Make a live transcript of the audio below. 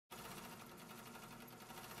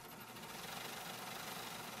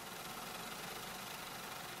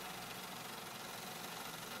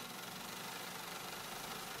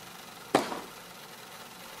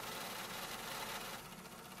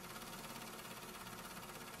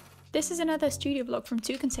This is another studio vlog from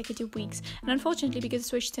 2 consecutive weeks, and unfortunately because I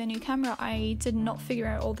switched to a new camera I did not figure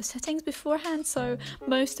out all the settings beforehand, so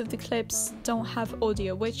most of the clips don't have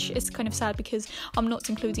audio, which is kind of sad because I'm not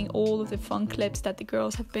including all of the fun clips that the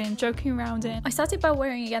girls have been joking around in. I started by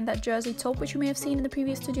wearing again that jersey top which you may have seen in the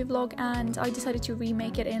previous studio vlog, and I decided to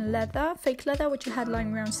remake it in leather, fake leather, which I had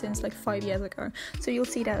lying around since like 5 years ago, so you'll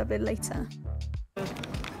see that a bit later.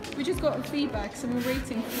 We just got feedback, so we're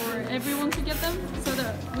waiting for everyone to get them so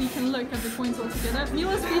that we can look at the points all together.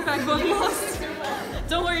 Mila's feedback got lost.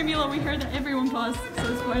 Don't worry, Mila, we heard that everyone passed,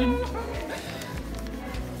 so it's fine.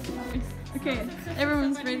 Okay,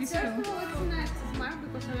 everyone's ready to go.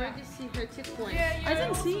 Because I already see her tick point. I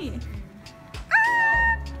didn't see.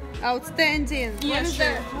 Outstanding. Yeah, what is sure.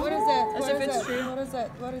 that? What is that? As if it's true. What is that?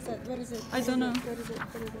 What is it? What is it? I don't know. What is it?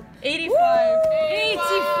 What is it? 85.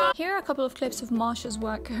 85. Here are a couple of clips of Marsha's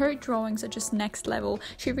work. Her drawings are just next level.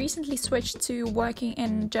 She recently switched to working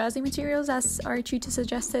in jersey materials as our tutor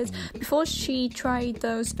suggested. Before she tried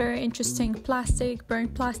those very interesting plastic,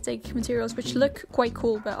 burnt plastic materials which look quite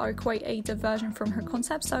cool but are quite a diversion from her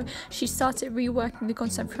concept. So she started reworking the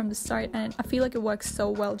concept from the start, and I feel like it works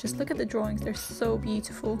so well. Just look at the drawings, they're so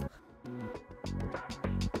beautiful.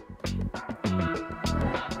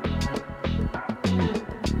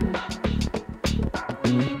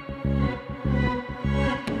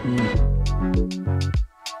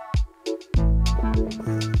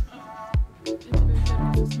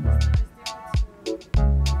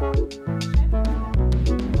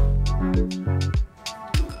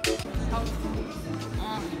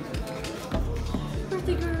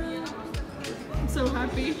 Birthday girl! I'm so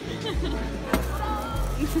happy.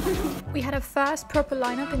 We had a first proper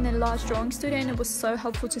lineup in the large drawing studio, and it was so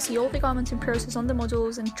helpful to see all the garments in process on the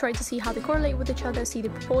models and try to see how they correlate with each other, see the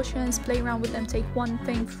proportions, play around with them, take one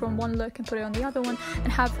thing from one look and put it on the other one,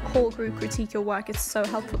 and have whole group critique your work. It's so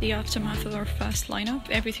helpful. The aftermath of our first lineup,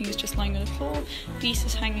 everything is just lying on the floor,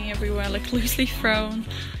 pieces hanging everywhere like loosely thrown.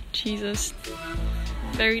 Jesus,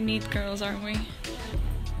 very neat girls, aren't we?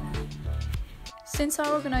 Since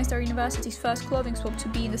I organised our university's first clothing swap to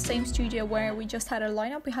be in the same studio where we just had our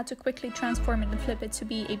lineup, we had to quickly transform it and flip it to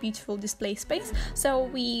be a beautiful display space. So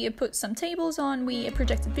we put some tables on, we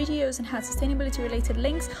projected videos and had sustainability related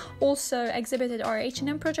links, also exhibited our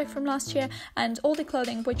H&M project from last year, and all the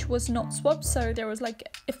clothing which was not swapped, so there was like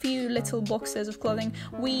a few little boxes of clothing,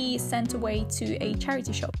 we sent away to a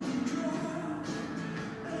charity shop.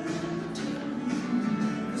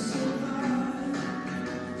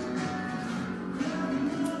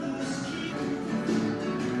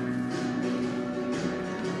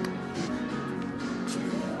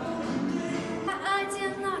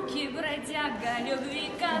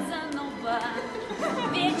 Любви Казанова,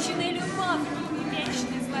 вечный любовник,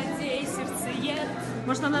 вечный злодей, сердцеед.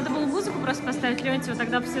 Может, нам надо было музыку просто поставить Леонтьева,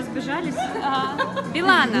 тогда бы все сбежались?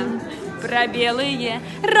 Билана. Про белые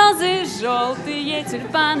розы, желтые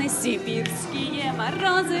тюльпаны, сибирские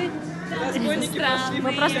морозы.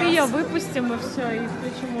 Мы просто ее выпустим и все, и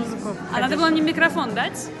включим музыку. А надо было мне микрофон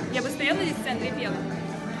дать? Я бы стояла здесь в центре и пела.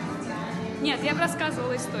 Нет, я бы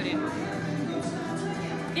рассказывала истории.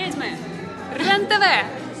 Ведьмы,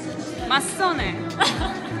 РЕН-ТВ, масоны,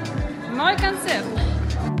 мой концерт.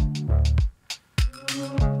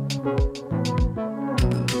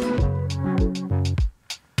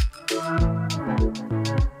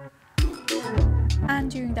 And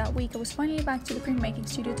during that week I was finally back to the printmaking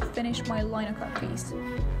studio to finish my lino cut piece,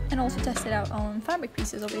 and also test it out on fabric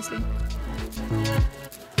pieces obviously.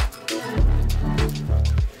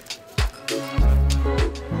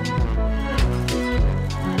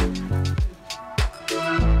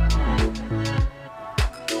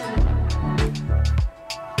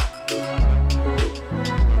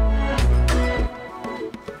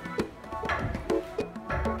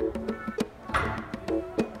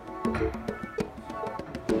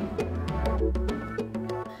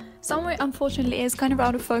 Some of it unfortunately is kind of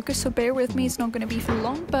out of focus, so bear with me, it's not going to be for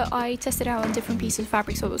long, but I tested out on different pieces of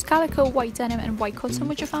fabric, so it was calico, white denim and white cotton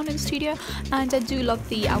which I found in the studio, and I do love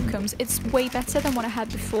the outcomes. It's way better than what I had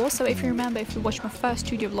before, so if you remember, if you watched my first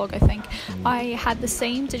studio vlog I think, I had the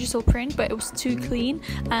same digital print but it was too clean,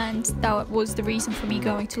 and that was the reason for me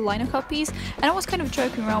going to lino copies. And I was kind of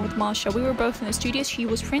joking around with Marsha, we were both in the studio, she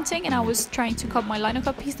was printing and I was trying to cut my lino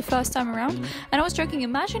cut piece the first time around, and I was joking,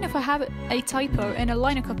 imagine if I have a typo in a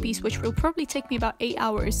lino cut piece which which will probably take me about 8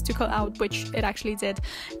 hours to cut out, which it actually did.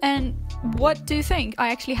 And what do you think? I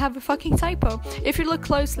actually have a fucking typo. If you look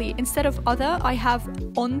closely, instead of other, I have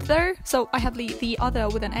on there, so I have the other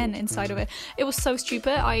with an N inside of it. It was so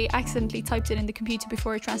stupid. I accidentally typed it in the computer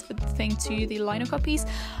before I transferred the thing to the Lino copies.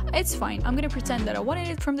 It's fine. I'm gonna pretend that I wanted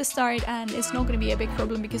it from the start, and it's not gonna be a big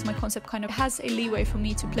problem because my concept kind of has a leeway for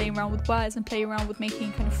me to play around with words and play around with making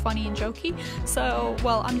it kind of funny and jokey. So,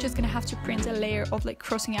 well, I'm just gonna have to print a layer of like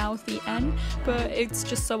crossing out the N, but it's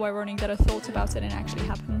just so ironic that I thought about it and it actually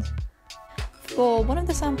happened. For one of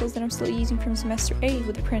the samples that I'm still using from semester 8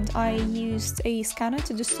 with the print, I used a scanner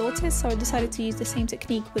to distort it, so I decided to use the same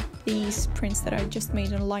technique with these prints that I just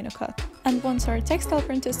made on a Lino cut. And once our textile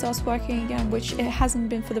printer starts working again, which it hasn't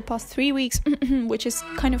been for the past 3 weeks, which is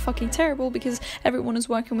kind of fucking terrible because everyone is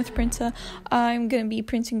working with printer, I'm gonna be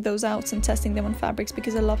printing those out and testing them on fabrics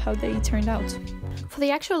because I love how they turned out. For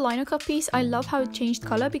the actual Lino cut piece, I love how it changed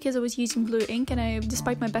color because I was using blue ink, and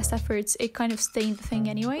despite my best efforts, it kind of stained the thing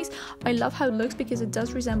anyways. I love how it looks because it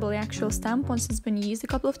does resemble the actual stamp once it's been used a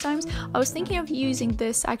couple of times. I was thinking of using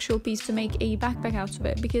this actual piece to make a backpack out of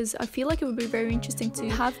it because I feel like it would be very interesting to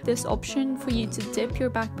have this option for you to dip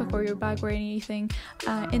your backpack or your bag or anything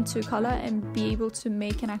into color and be able to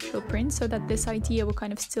make an actual print, so that this idea will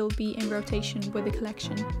kind of still be in rotation with the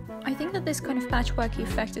collection. I think that this kind of patchworky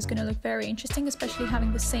effect is going to look very interesting, especially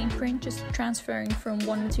having the same print just transferring from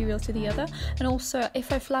one material to the other. And also,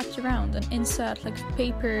 if I flapped around and insert like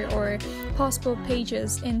paper or passport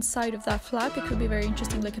pages inside of that flap, it could be very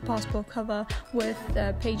interesting, like a passport cover with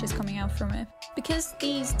pages coming out from it. Because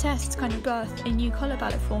these tests kind of birthed a new color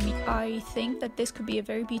palette for me, I think that this could be a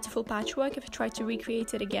very beautiful patchwork if I tried to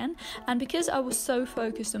recreate it again. And because I was so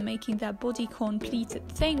focused on making that bodycon pleated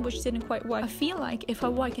thing, which didn't quite work, I feel like if I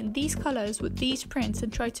work in these colors with these prints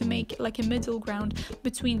and try to make like a middle ground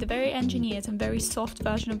between the very engineered and very soft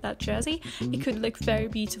version of that jersey, it could look very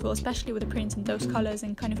beautiful, especially with the print in those colors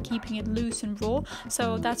and kind of keeping it loose and raw.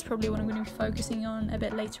 So that's probably what I'm going to be focusing on a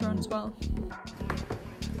bit later on as well.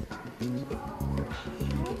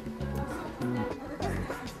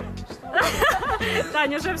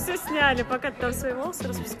 Таня уже все сняли, пока ты там свои волосы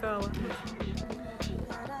распускала.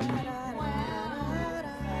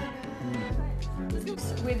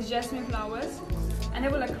 With jasmine flowers, and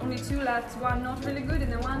there were like only 2 left, one not really good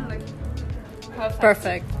and then one like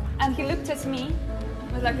perfect. And he looked at me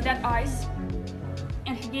with like that eyes,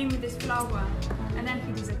 and he gave me this flower, and then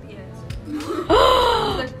he disappeared.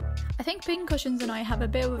 I think pincushions and I have a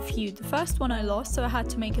bit of a feud. The first one I lost, so I had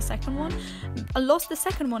to make a second one. I lost the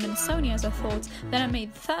second one in Sony as I thought. Then I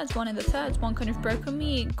made the third one, and the third one kind of broke on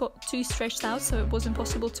me. It got too stretched out, so it was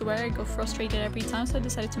impossible to wear. I got frustrated every time, so I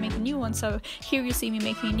decided to make a new one. So here you see me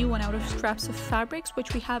making a new one out of scraps of fabrics,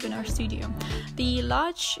 which we have in our studio. The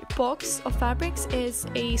large box of fabrics is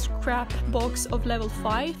a scrap box of level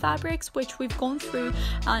 5 fabrics, which we've gone through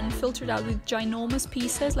and filtered out with ginormous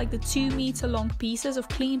pieces, like the 2-meter long pieces of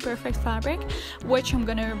clean, perfect fabric, which I'm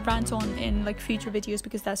gonna rant on in like future videos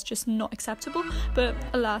because that's just not acceptable. But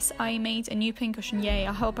alas, I made a new pincushion. Yay,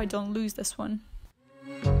 I hope I don't lose this one.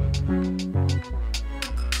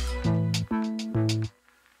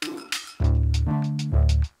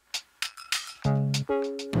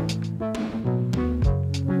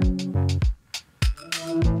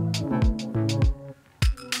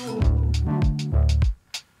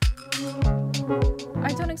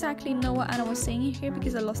 I don't exactly know what Anna was saying here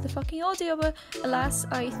because I lost the fucking audio, but alas,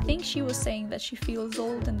 I think she was saying that she feels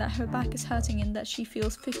old and that her back is hurting and that she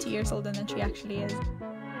feels 50 years older than she actually is.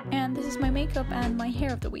 And this is my makeup and my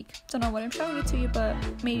hair of the week. Don't know what I'm showing it to you, but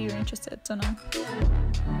maybe you're interested, don't know.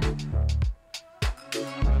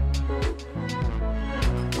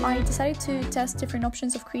 I decided to test different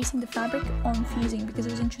options of creasing the fabric on fusing because I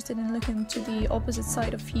was interested in looking to the opposite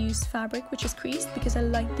side of fused fabric, which is creased, because I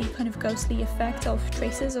like the kind of ghostly effect of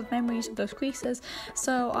traces of memories of those creases.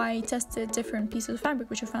 So I tested different pieces of fabric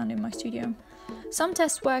which I found in my studio. Some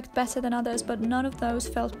tests worked better than others, but none of those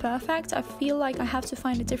felt perfect. I feel like I have to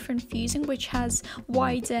find a different fusing which has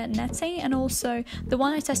wider netting, and also the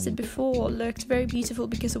one I tested before looked very beautiful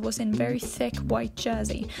because it was in very thick white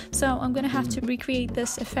jersey. So I'm gonna have to recreate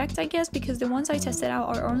this effect, I guess, because the ones I tested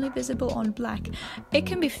out are only visible on black. It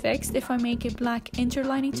can be fixed if I make a black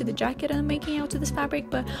interlining to the jacket I'm making out of this fabric,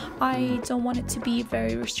 but I don't want it to be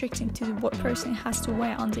very restricting to what person has to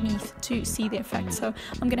wear underneath to see the effect. So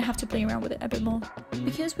I'm gonna have to play around with it a bit more.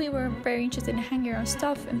 Because we were very interested in hanging our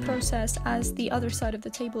stuff and process as the other side of the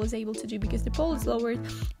table is able to do, because the pole is lowered,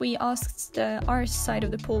 we asked our side of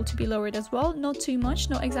the pole to be lowered as well. Not too much,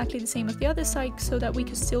 not exactly the same as the other side, so that we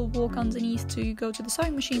could still walk underneath to go to the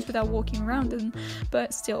sewing machines without walking around them,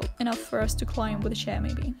 but still enough for us to climb with a chair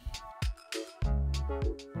maybe.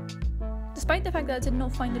 Despite the fact that I did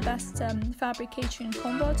not find the best fabric catering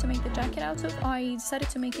combo to make the jacket out of, I decided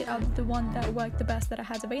to make it out of the one that worked the best that I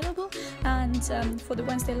had available. And for the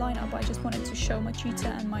Wednesday lineup, I just wanted to show my tutor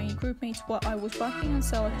and my group mates what I was working on,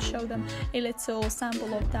 so I could show them a little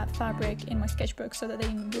sample of that fabric in my sketchbook so that they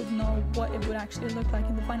would know what it would actually look like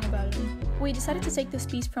in the final version. We decided to take this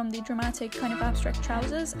piece from the dramatic kind of abstract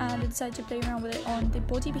trousers, and I decided to play around with it on the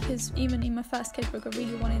body because even in my first sketchbook I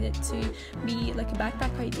really wanted it to be like a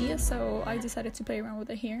backpack idea, so I decided to play around with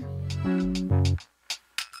it here.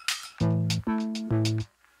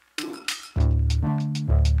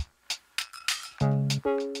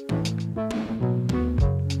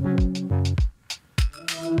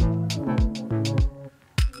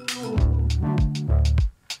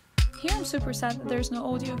 Here I'm super sad that there's no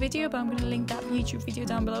audio video, but I'm going to link that YouTube video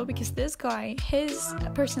down below because this guy, his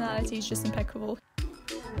personality is just impeccable.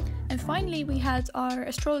 And finally, we had our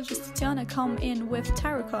astrologist Tatiana come in with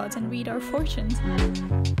tarot cards and read our fortunes.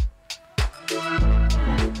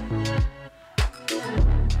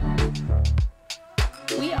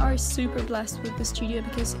 We are super blessed with the studio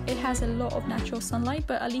because it has a lot of natural sunlight,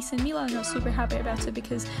 but Alisa and Mila are not super happy about it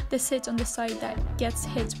because they sit on the side that gets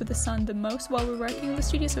hit with the sun the most while we're working in the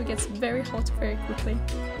studio, so it gets very hot very quickly.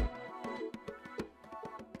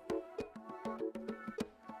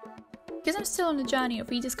 Because I'm still on the journey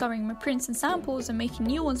of rediscovering my prints and samples and making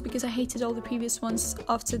new ones because I hated all the previous ones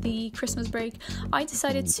after the Christmas break, I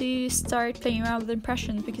decided to start playing around with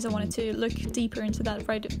impressions because I wanted to look deeper into that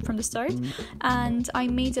right from the start. And I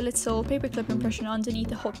made a little paperclip impression underneath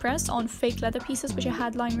the hot press on fake leather pieces which I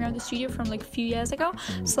had lying around the studio from like a few years ago.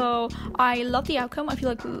 So I love the outcome, I feel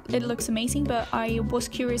like it looks amazing, but I was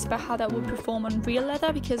curious about how that would perform on real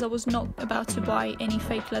leather because I was not about to buy any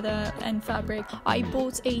fake leather and fabric. I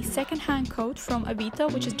bought a second-hand coat from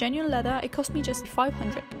Avita, which is genuine leather. It cost me just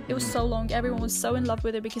 $500. It was so long, everyone was so in love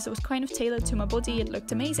with it because it was kind of tailored to my body, it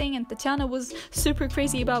looked amazing, and Tatiana was super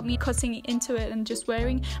crazy about me cutting into it and just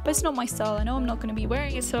wearing, but it's not my style. I know I'm not going to be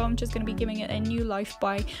wearing it, so I'm just going to be giving it a new life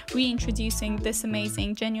by reintroducing this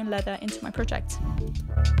amazing genuine leather into my project.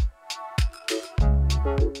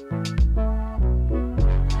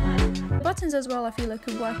 Buttons as well I feel like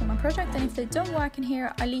could work in my project, and if they don't work in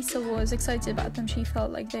here, Alisa was excited about them. She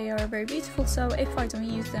felt like they are very beautiful, so if I don't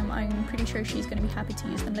use them, I'm pretty sure she's going to be happy to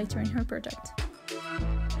use them later in her project.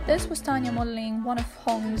 This was Tanya modeling one of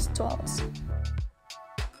Hong's dolls.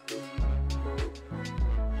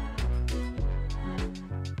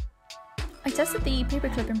 I tested the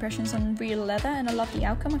paperclip impressions on real leather and I love the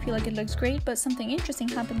outcome. I feel like it looks great, but something interesting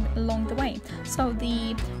happened along the way. So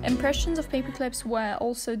the impressions of paperclips were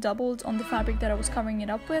also doubled on the fabric that I was covering it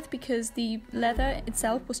up with because the leather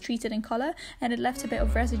itself was treated in color and it left a bit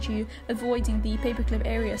of residue avoiding the paperclip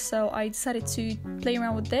area. So I decided to play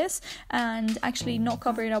around with this and actually not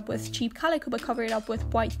cover it up with cheap calico but cover it up with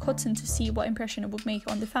white cotton to see what impression it would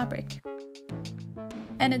make on the fabric.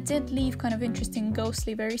 And it did leave kind of interesting,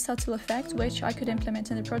 ghostly, very subtle effect, which I could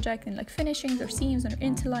implement in the project in like finishings or seams or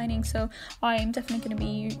interlining, so I'm definitely going to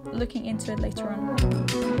be looking into it later on.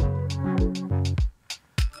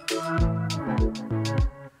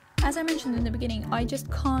 As I mentioned in the beginning, I just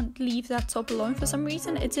can't leave that top alone for some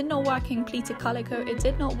reason. It did not work in pleated calico, it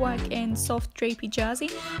did not work in soft drapey jersey,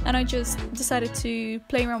 and I just decided to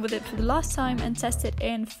play around with it for the last time and test it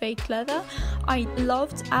in fake leather. I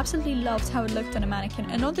absolutely loved how it looked on a mannequin,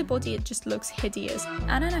 and on the body it just looks hideous.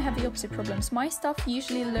 Anna and I have the opposite problems. My stuff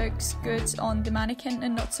usually looks good on the mannequin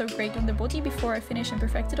and not so great on the body before I finish and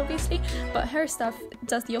perfect it, obviously, but her stuff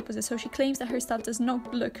does the opposite. So she claims that her stuff does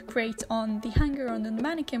not look great on the hanger or on the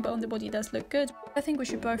mannequin, but on the body does look good. I think we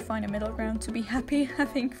should both find a middle ground to be happy, I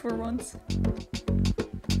think, for once.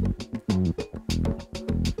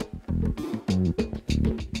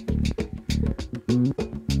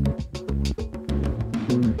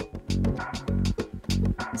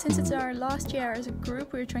 Since it's our last year as a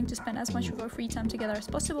group, we're trying to spend as much of our free time together as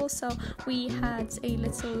possible, so we had a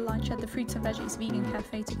little lunch at the Fruits and Veggies vegan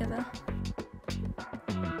cafe together.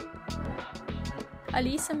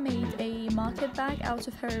 Alisa made a market bag out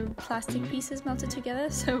of her plastic pieces melted together,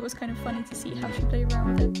 so it was kind of funny to see how she played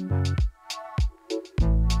around with it.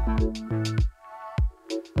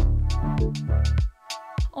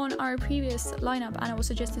 On our previous lineup, Anna was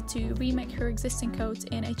suggested to remake her existing coat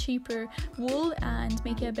in a cheaper wool and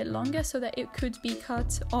make it a bit longer so that it could be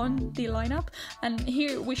cut on the lineup. And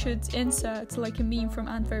here we should insert like a meme from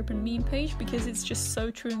Antwerpen meme page because it's just so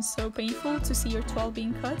true and so painful to see your toile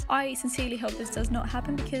being cut. I sincerely hope this does not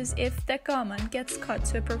happen, because if that garment gets cut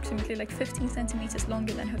to approximately like 15 centimeters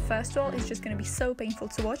longer than her first toile, it's just going to be so painful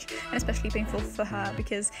to watch, and especially painful for her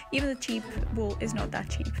because even the cheap wool is not that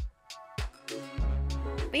cheap.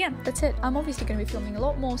 But yeah, that's it. I'm obviously going to be filming a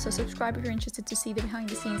lot more, so subscribe if you're interested to see the behind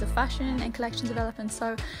the scenes of fashion and collection development.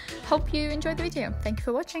 So hope you enjoyed the video. Thank you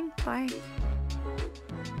for watching. Bye.